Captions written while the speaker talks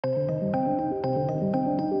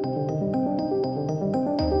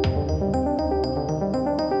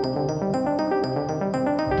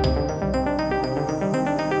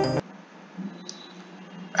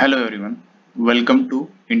Hello everyone, welcome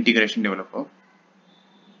to Integration Developer.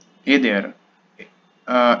 Hey there,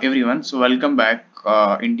 everyone. So welcome back,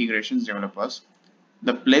 Integrations Developers,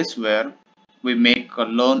 the place where we make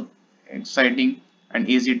learn exciting and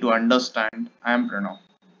easy to understand. I am Pranav,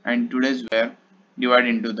 and today's we're divide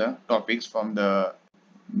into the topics from the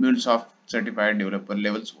MuleSoft Certified Developer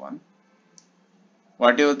Levels 1.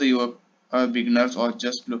 Whatever you are beginners or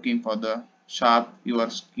just looking for the sharp your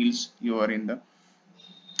skills, you are in the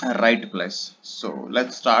right place. So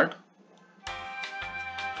let's start.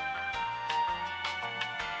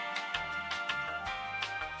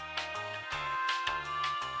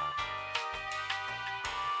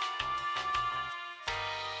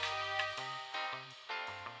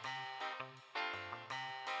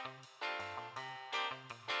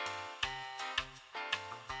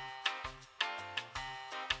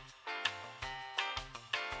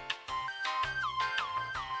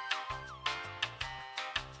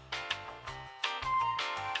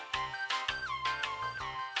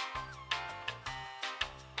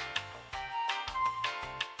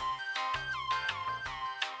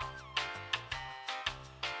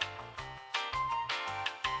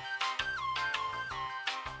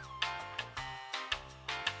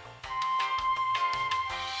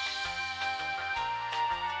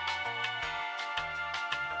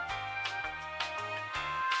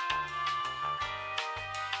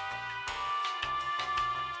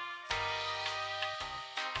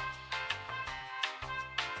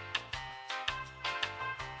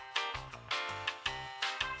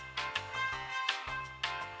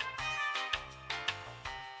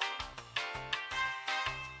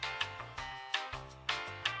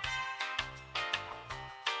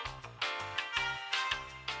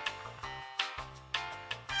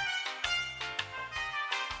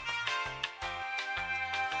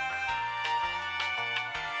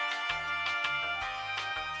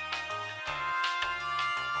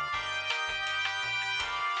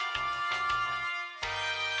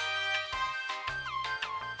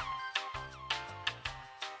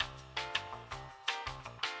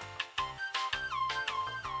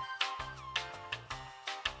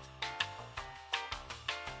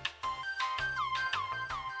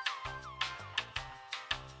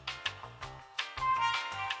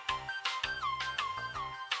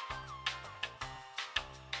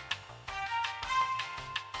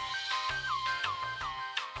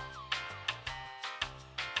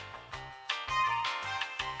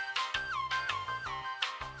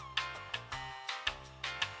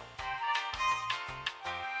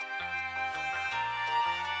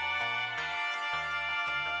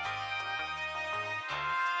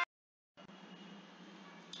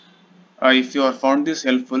 If you have found this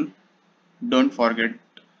helpful, don't forget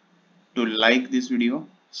to like this video,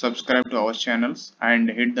 subscribe to our channels and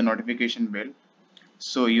hit the notification bell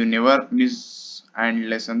so you never miss and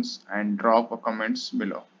lessons, and drop a comments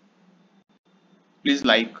below. Please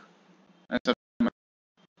like and subscribe.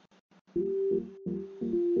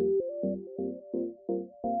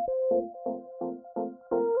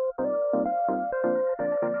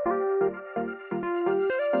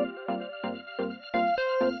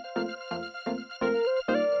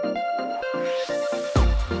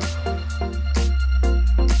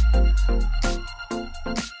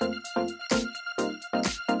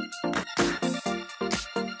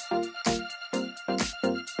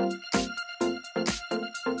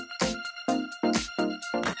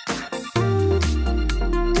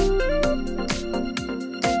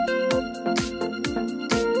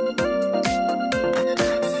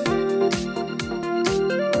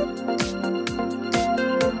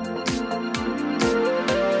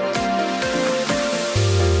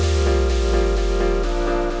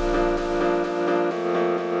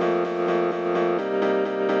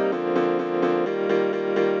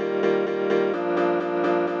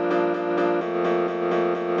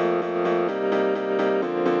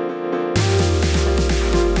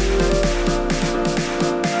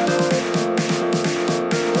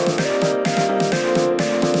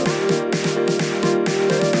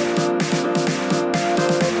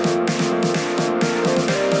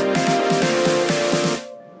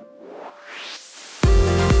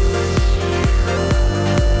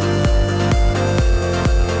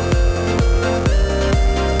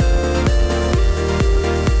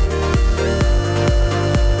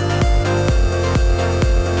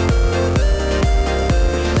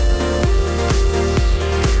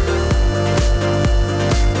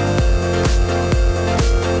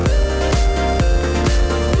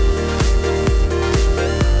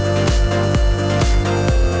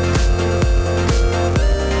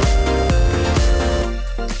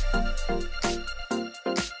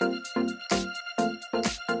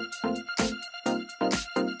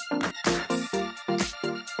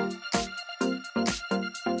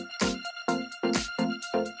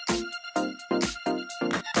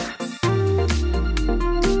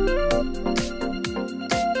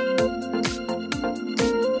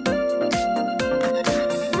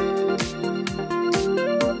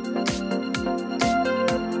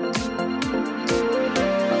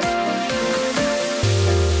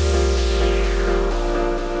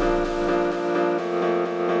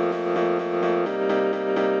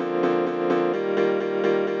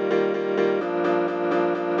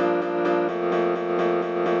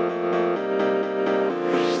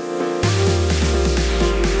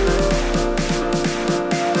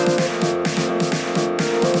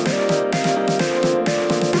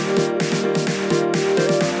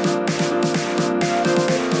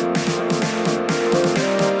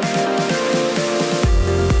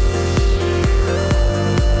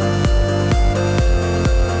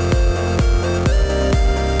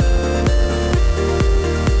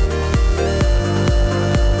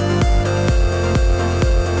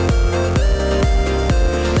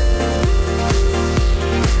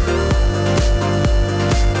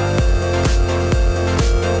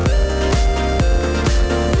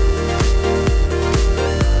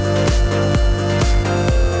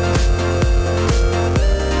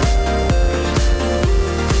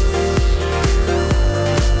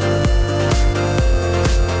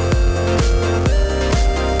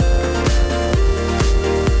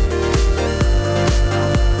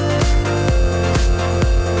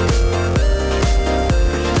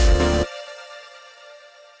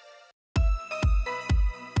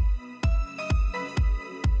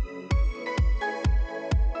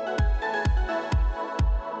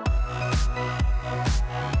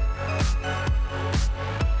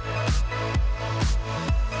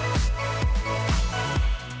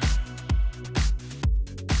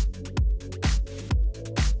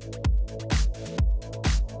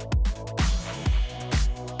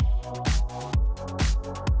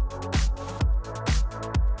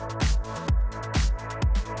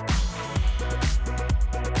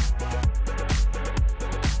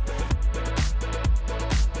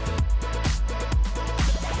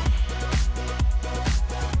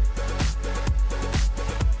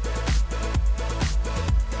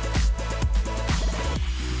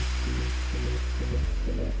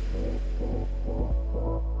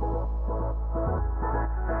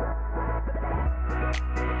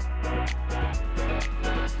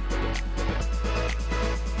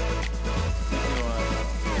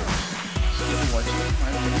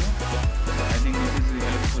 I think this is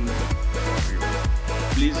helpful for you.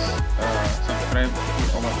 Please subscribe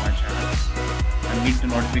to my channel and hit the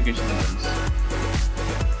notification bells.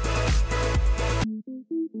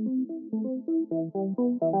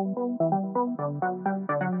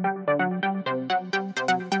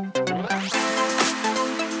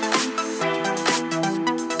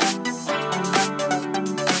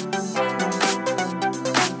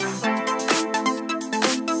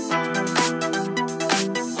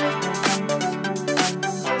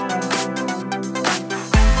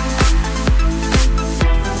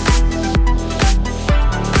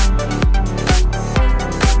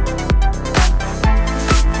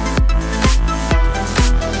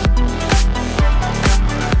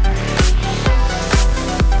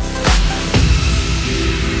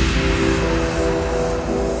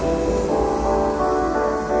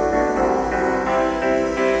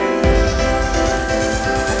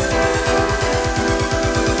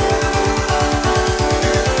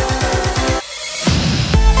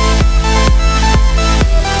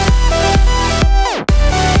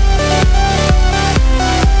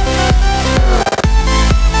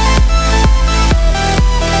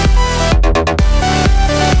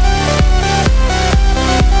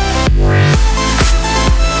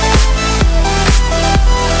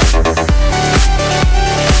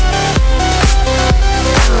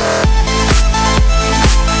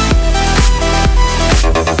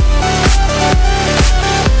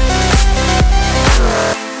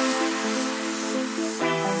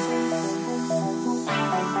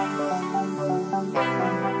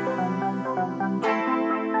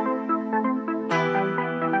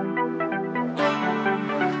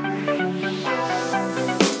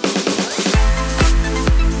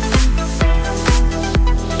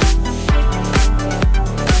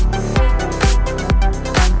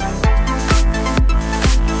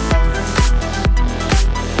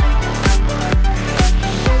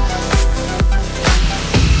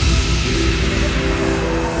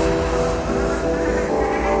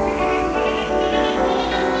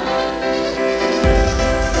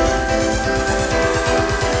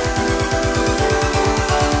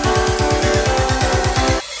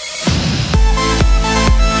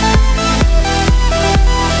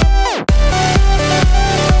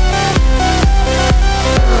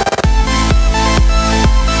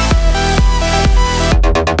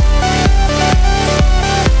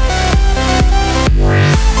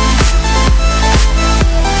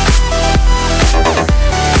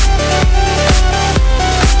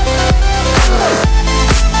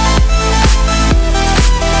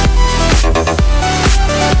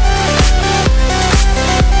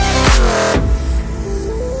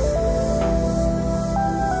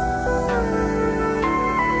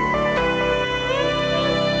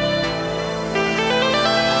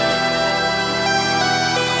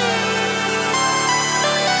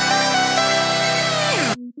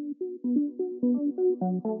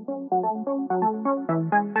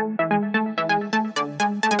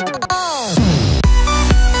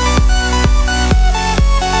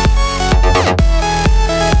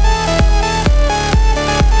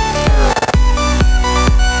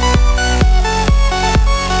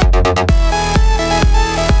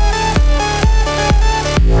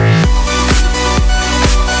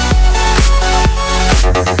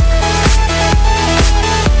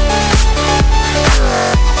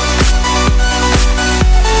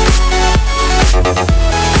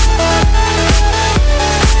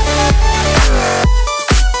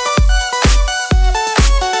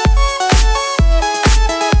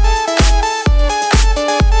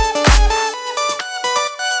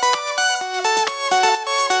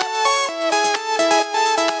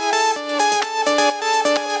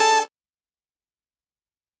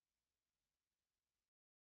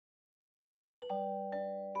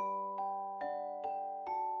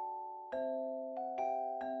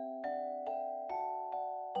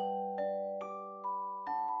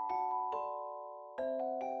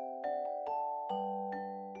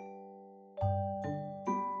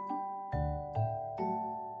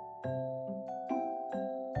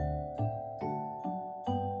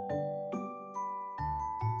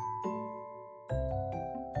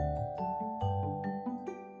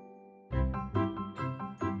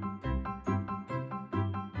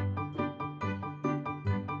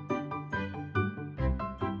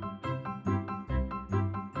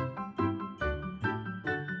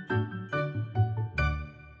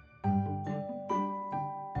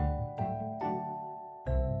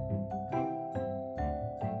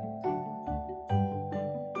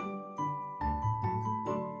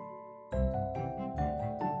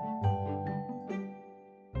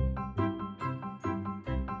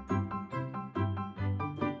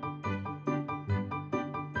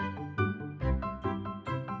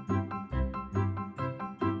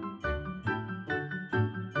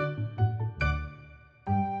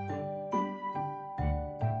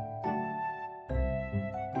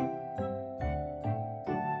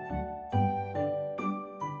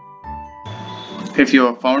 If you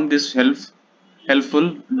have found this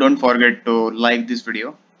helpful, don't forget to like this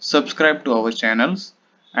video, subscribe to our channels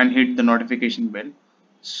and hit the notification bell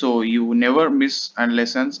so you never miss any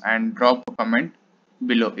lessons, and drop a comment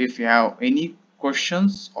below if you have any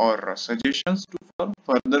questions or suggestions for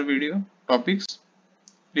further video topics.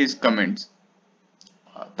 Please comment.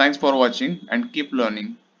 Thanks for watching and keep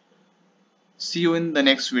learning. See you in the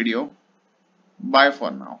next video. Bye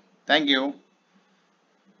for now. Thank you.